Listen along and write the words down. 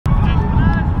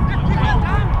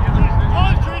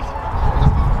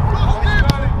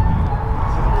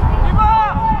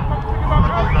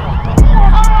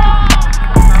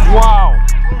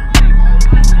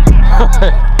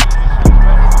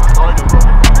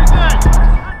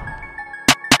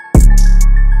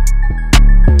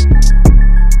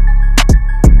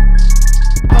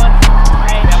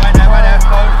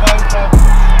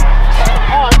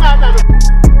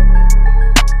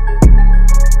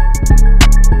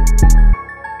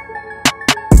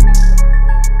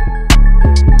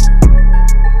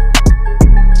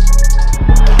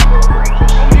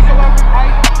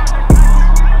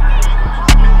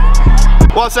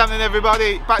What's happening,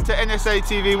 everybody? Back to NSA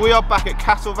TV. We are back at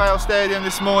Castlevale Stadium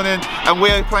this morning and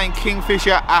we're playing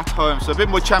Kingfisher at home, so a bit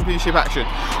more championship action.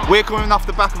 We're coming off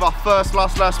the back of our first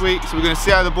loss last week, so we're going to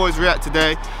see how the boys react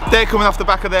today. They're coming off the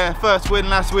back of their first win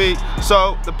last week,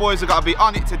 so the boys have got to be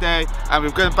on it today and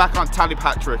we're going back on Tally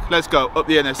Patrick. Let's go up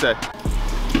the NSA.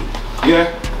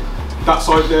 Yeah, that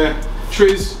side there.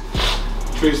 Triz,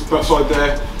 that side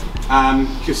there. And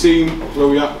Kasim, where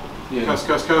we at? Yeah. Cas.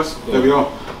 Yeah. There we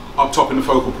are. Up top in the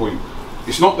focal point.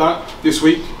 It's not that this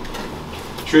week.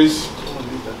 Triz,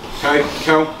 okay,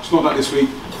 Kel, it's not that this week.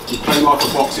 We're playing like a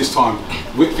box this time.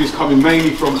 Width is coming mainly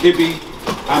from Ibby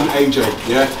and AJ,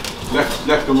 yeah?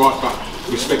 Left and right back,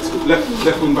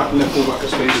 left wing back and left full back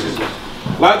respectively.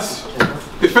 Lads,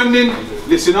 defending,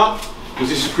 listen up, because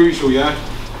this is crucial, yeah?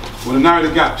 We want to narrow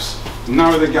the gaps,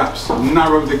 narrow the gaps,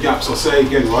 I'll say it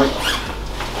again, right?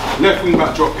 Left wing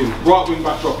back drop in, right wing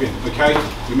back drop in, okay?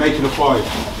 We're making a 5.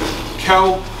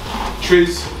 Kel,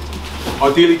 Triz,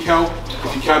 ideally Kel,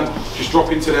 if you can, just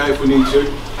drop into there if we need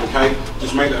to, okay?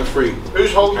 Just make that a 3.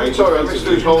 Who's holding? Okay, sorry, I missed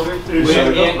who's holding. Reed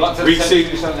C,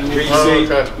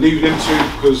 leave them 2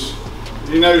 because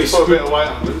you know he's put a bit of weight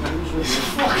on him.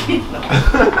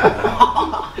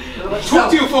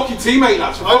 Talk to your fucking teammate,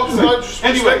 lads.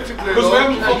 Anyway, because we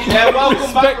haven't fucking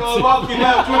welcome back, do you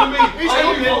know what I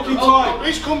mean?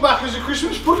 He's come back as a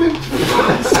Christmas pudding.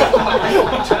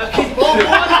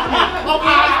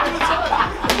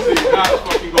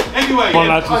 Anyway, come on,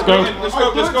 lads, let's go. Let's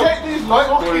go.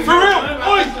 For real,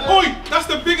 oi, that's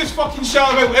the biggest fucking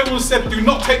shout out. Everyone said do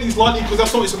not take these lightly because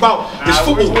that's not what it's about. It's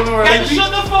football.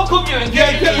 Shut the fuck up, you and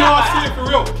get your ass here for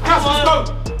real. Cass, let's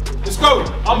go. Let's go.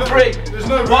 I'm free. There's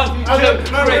no 1, 2,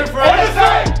 3.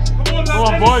 Come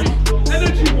on, boys.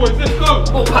 Energy, boys. Let's go.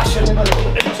 Oh, passion.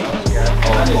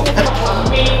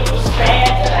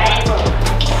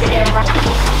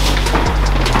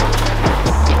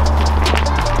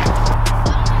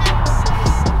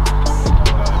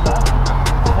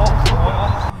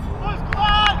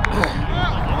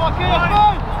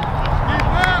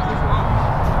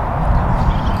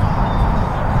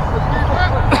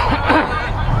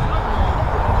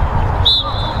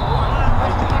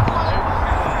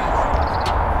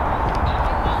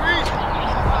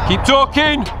 Keep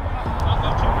talking.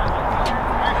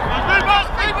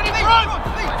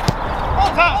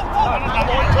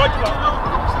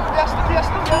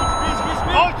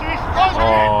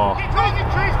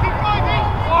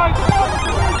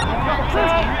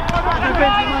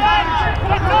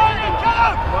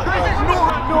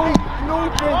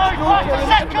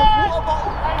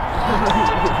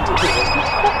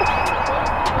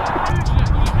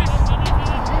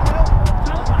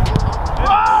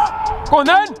 Go on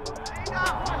then.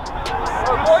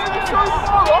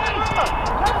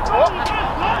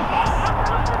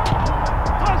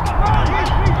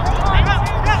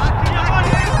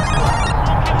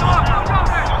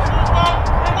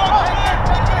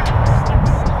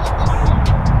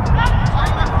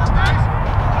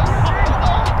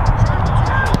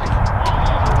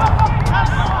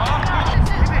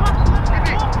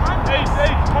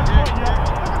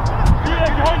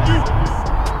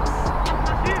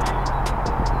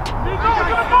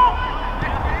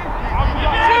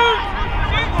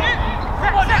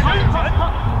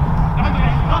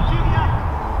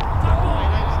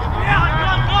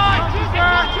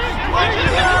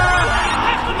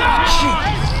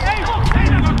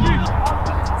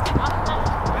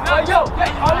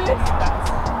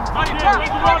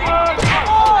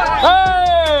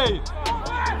 Hey!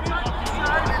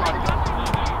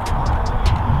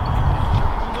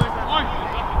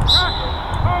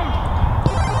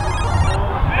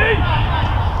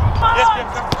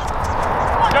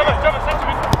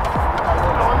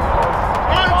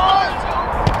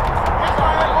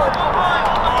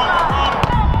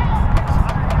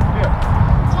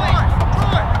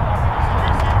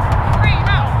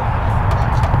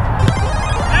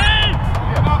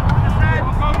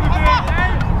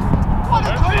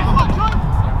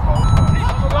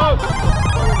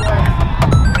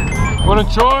 Go on,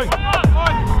 Troy.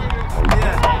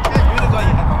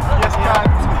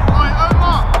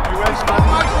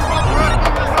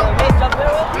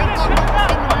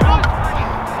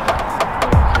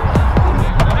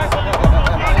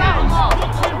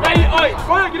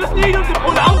 You just need him to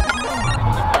pull out.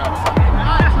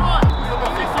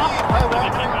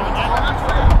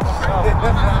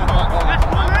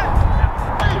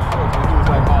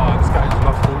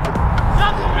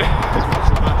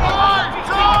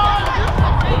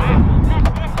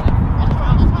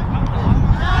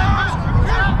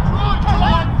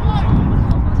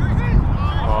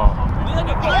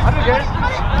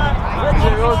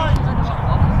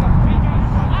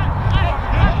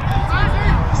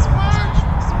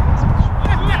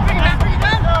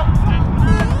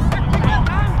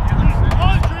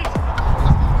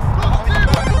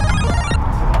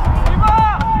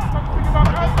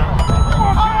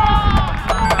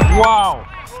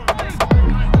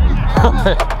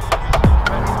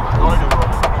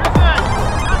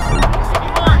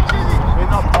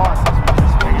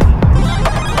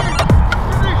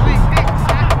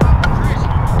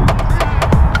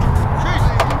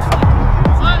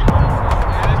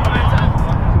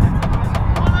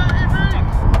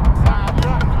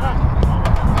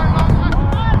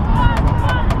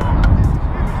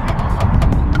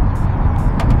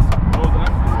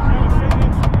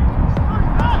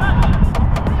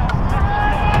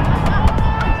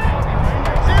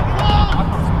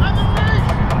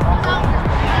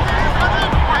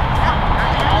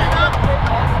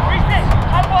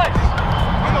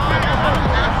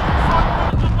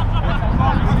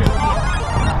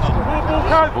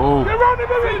 Oh. Get round him,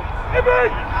 Ibby! Ibby!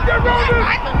 Get round him!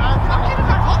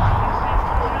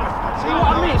 See what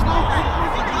I mean? It's not...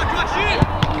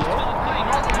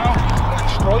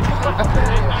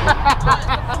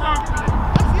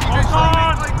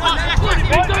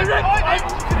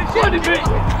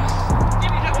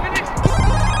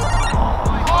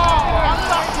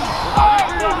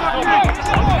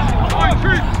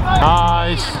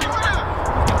 Nice.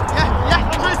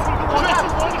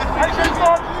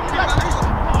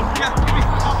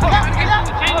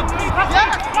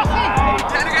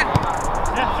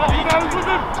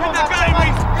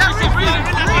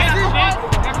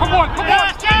 Come on, come on!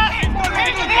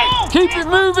 Keep it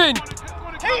moving.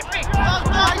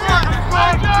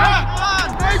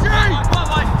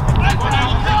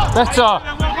 Better.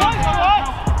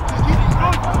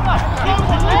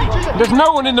 There's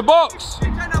no one in the box.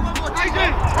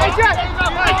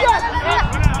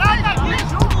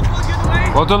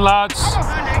 Well done, lads.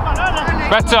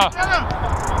 Better.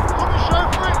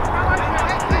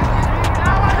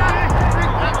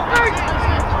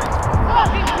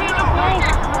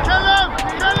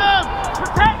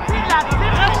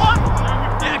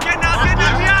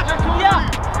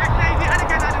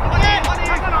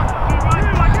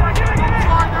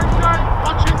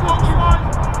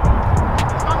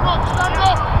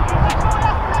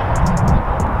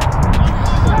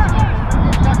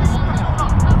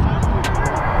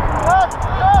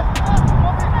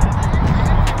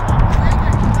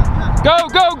 Go,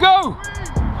 go, go!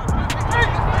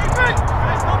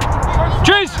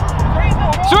 Cheese!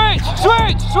 Switch,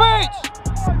 switch, switch!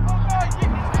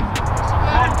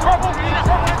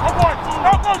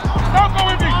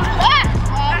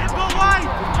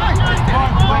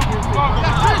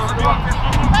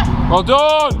 Well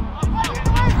done!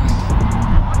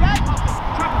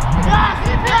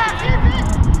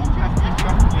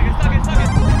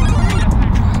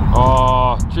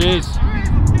 Oh, cheese!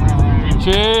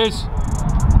 Cheese!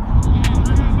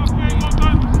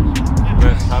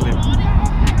 Where's Salim?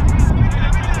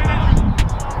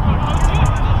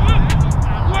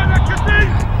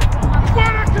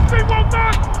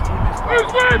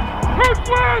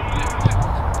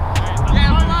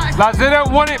 Lads, they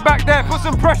don't want it back there. Put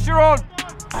some pressure on.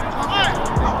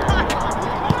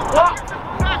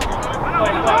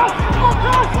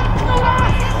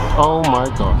 Oh my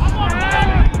gosh.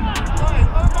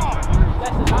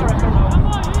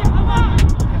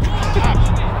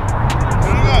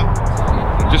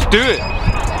 Just do it.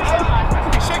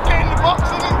 You should get in the box,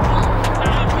 isn't it?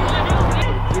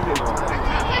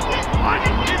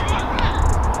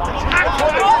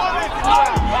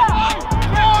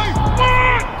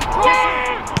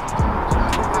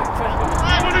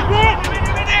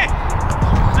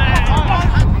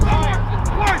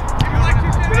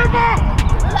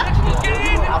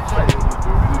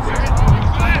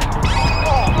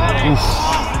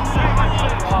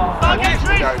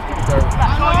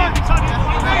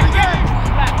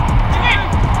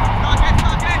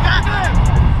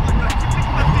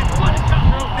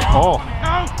 Oh.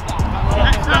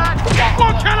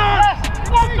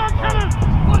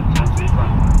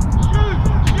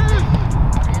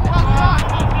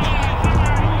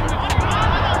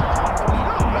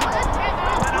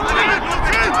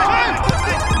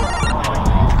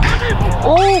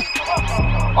 Oh!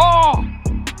 Oh!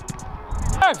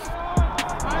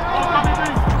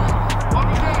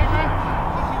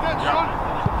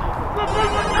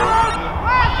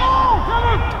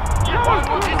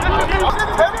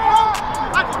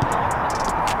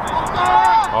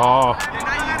 Oh.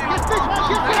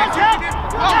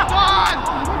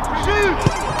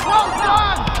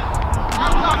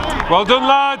 Well done,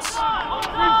 lads.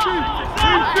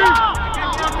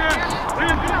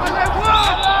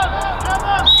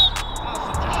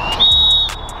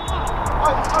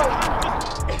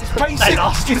 It's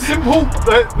basic, it's simple.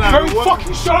 Very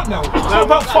fucking sharp now. It's not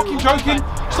about fucking joking.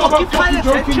 It's not about fucking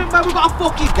joking. Man, we've got a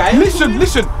fucking game. Listen,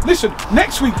 listen. Listen,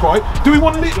 next week, right, do we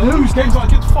want to lose games like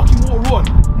against fucking Waterloo?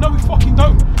 No, we fucking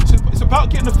don't. It's about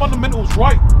getting the fundamentals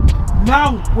right.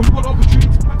 Now, when we've got the opportunity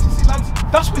to practice it, lads,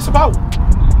 that's what it's about.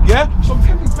 Yeah? So I'm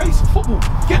telling you, basic football.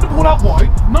 Get the ball out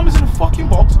wide, numbers in the fucking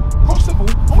box, cross the ball,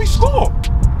 and we score.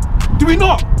 Do we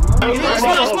not? It's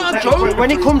not a joke.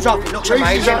 When it comes off, it looks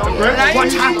amazing.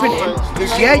 What's happening is,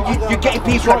 yeah, you're getting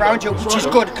people around you, which is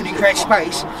good because it creates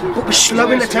space, but we're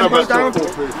slowing the tempo down.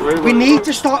 We need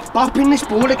to start bopping this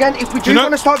ball again. If we do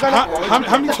want to start going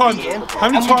how many times do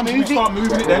we start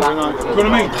moving it then? Do you know what I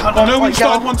mean? I know when you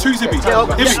started 1-2, Zibby.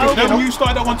 When you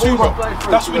started that 1-2, bro,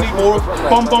 that's what we need more of.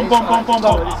 Bomb, bomb, bomb, bomb, bomb,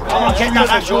 bomb. Get that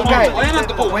at your game.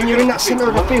 But when you're in that centre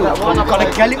of the field, you've got to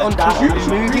get it under and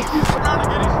move it.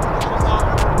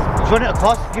 Run it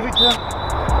across, give it to them.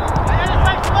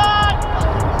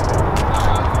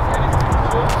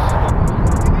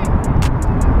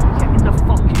 Get in the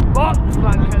fucking box,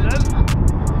 man, Callum.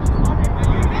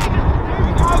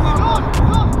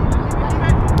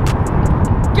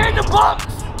 Get in the box!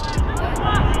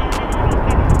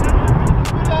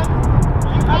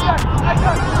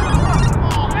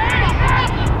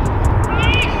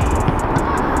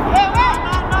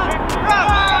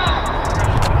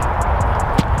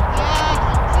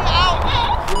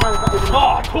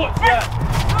 Oh, touch, yeah.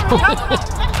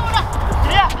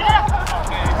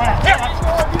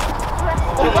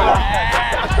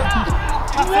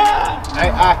 Hey,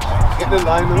 Ash, get the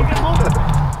line up.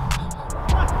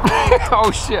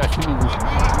 Oh shit, I didn't even...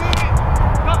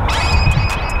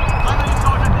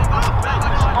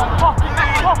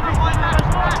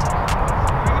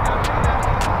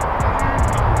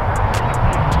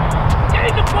 Get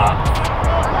in the box!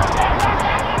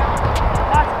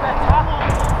 That's better.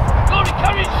 Go and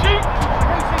carry and shoot!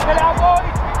 Get out,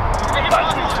 boys! Get your back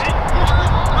to it!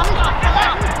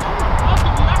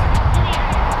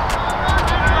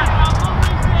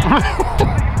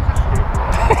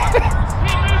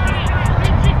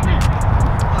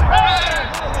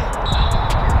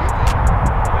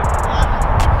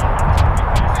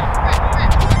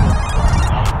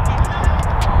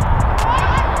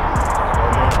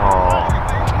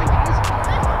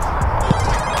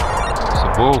 It's a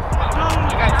ball.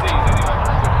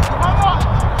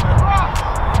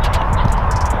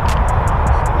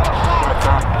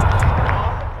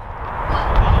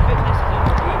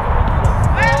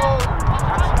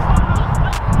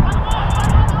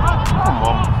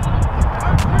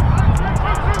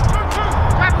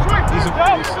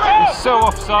 He's so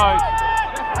offside.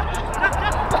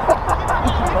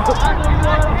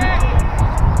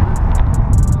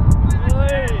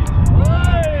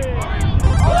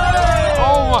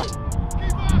 Oh my.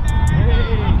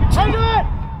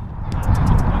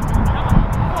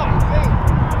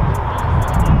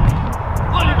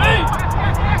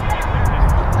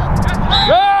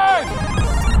 Hey!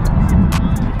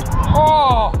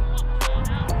 Oh!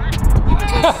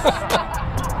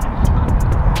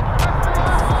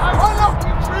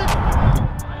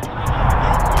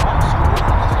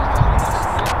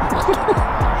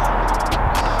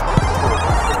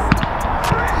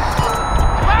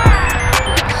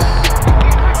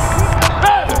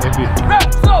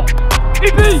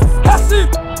 Ep, catch him!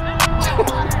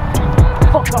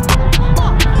 Fuck off.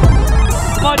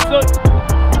 My son.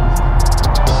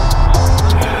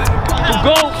 Good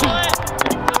goal.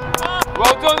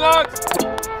 Well done, lads.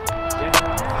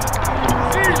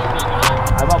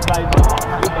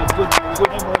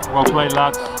 Well played,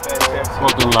 lads.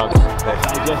 Well done, lads.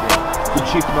 Good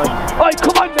shift, man. Oi,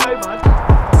 come on now, man.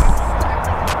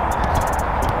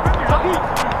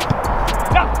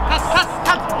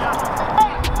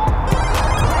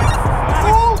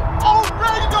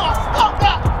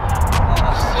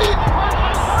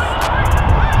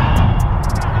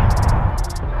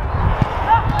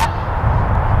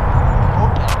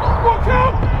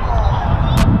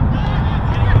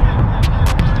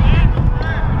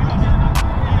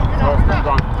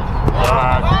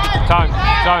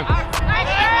 Time.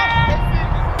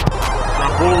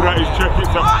 That ball that is check, it's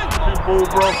a fucking ball,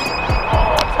 bro.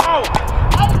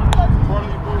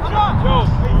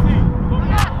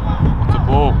 It's a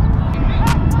ball.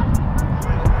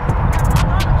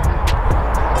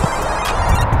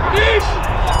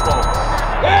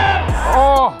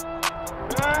 Oh!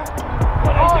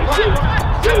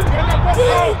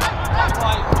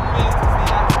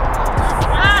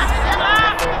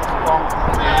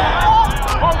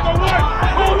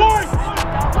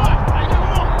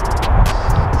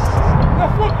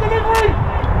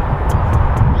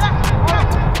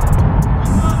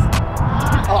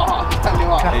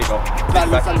 That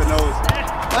looks on the nose.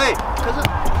 Hey,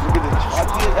 look at this.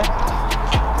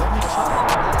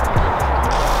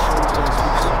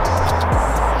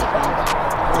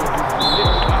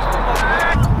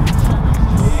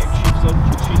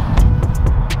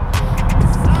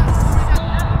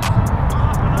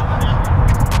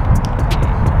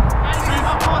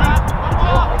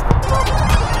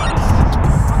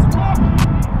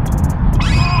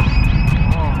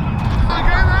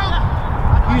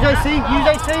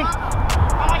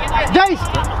 Chase!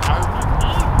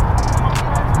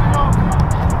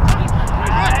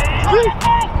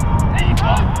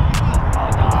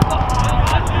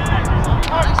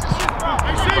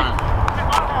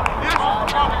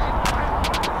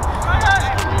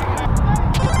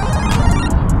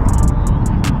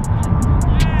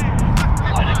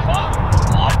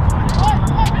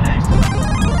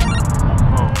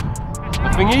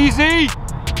 Nothing easy!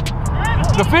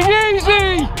 Nothing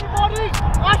easy!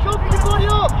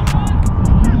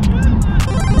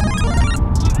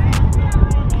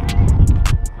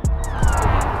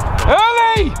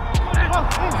 Early!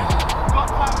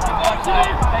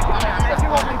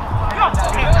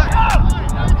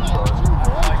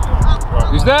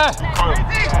 Who's there?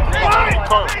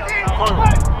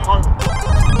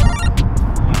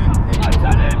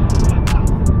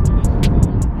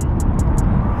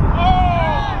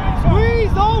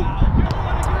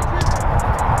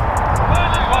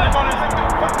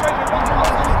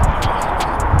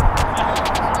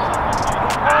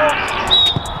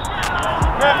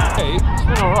 Hey, it's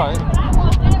been alright.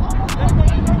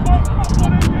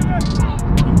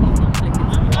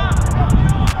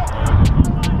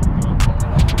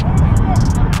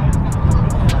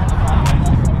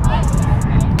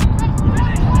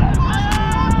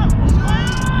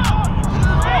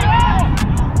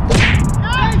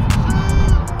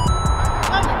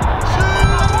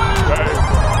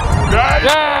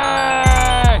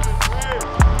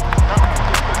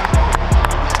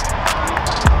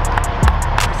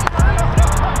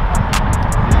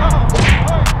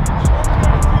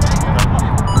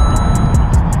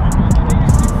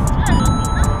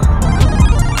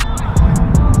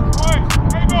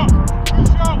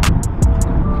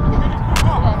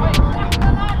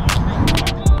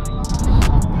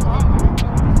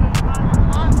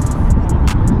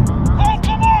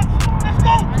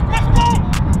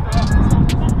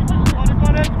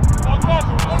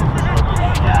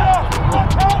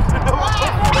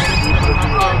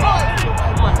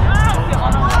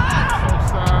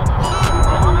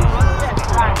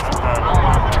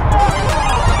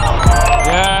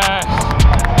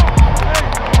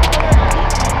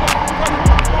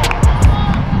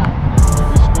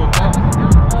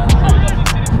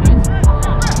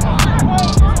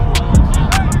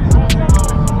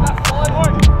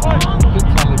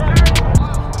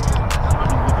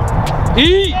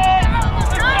 Eat!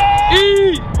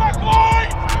 Eat!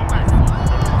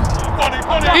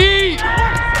 Eat!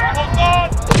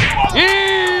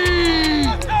 Eat!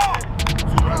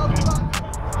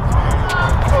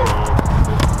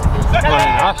 Well on,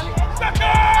 Yash.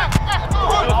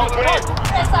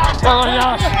 Well on,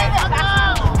 Yash.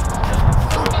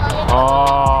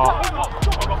 Oh.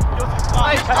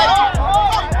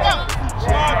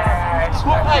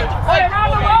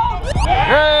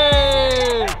 Hey!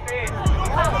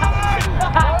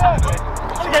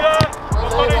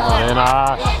 Very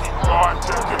nice.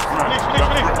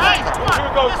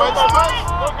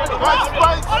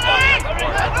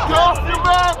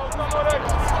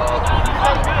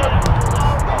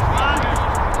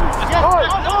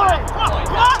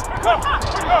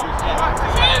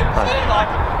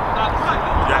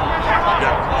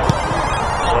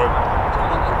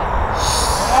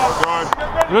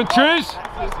 Good cheese.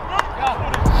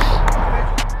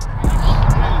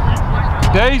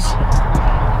 Days.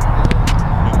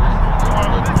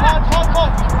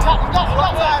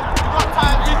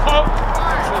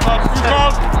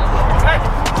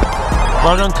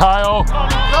 Well done, Kyle.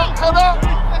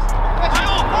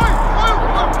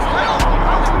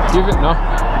 Give it now.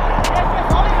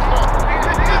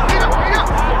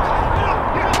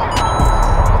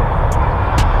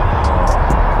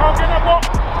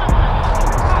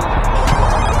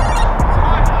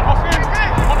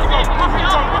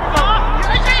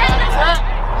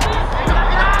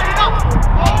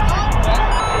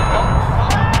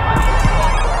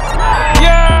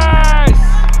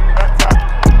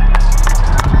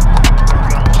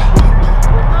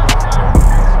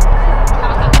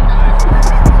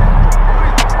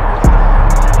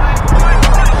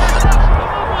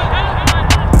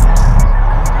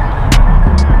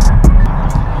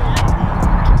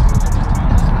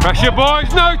 Pressure,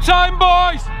 boys, no time,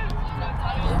 boys!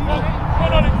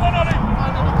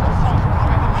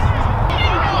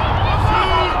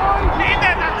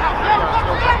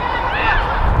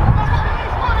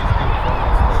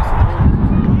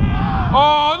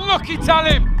 Oh, unlucky, tell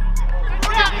him!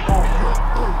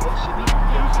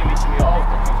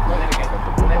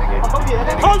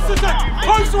 Closer,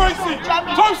 closer, AC!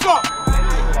 Closer!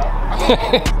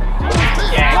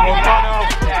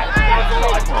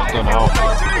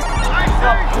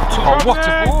 Oh, what a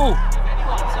ball!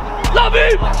 Love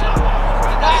him!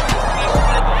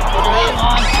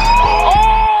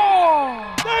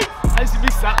 How's he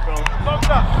missed that, bro? Love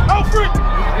that. Alfred!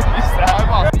 He missed that.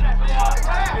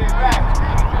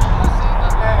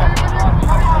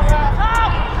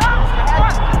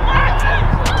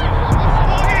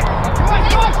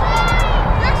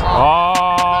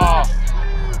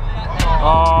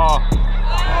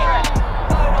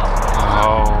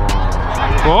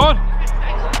 Go on.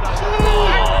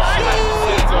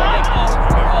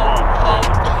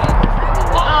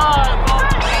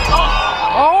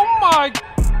 Oh my.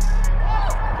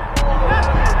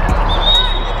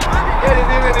 Get it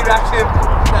in with the reaction.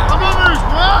 Come on, Moose,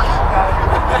 man!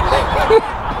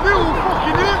 Little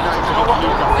fucking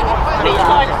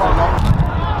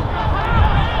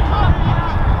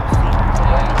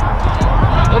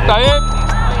Help Taib!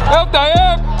 Help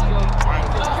Taib!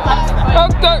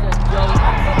 Help Taib!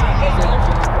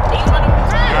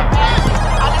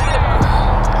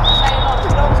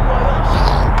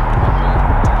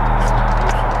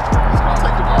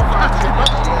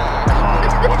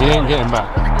 He ain't getting back.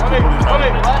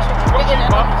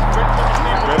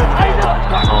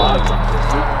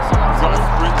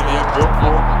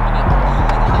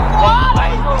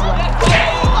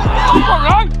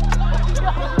 Alright!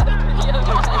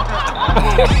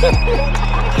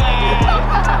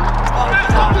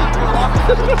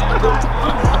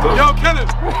 Yo,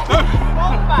 Kenneth!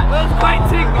 Where's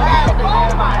fighting?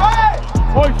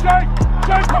 Boy, shake!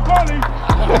 Shake my body!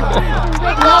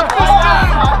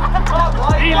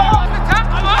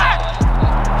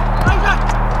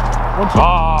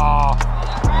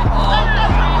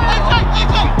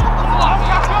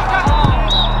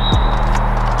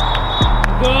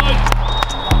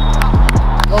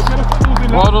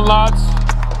 Well done, lads.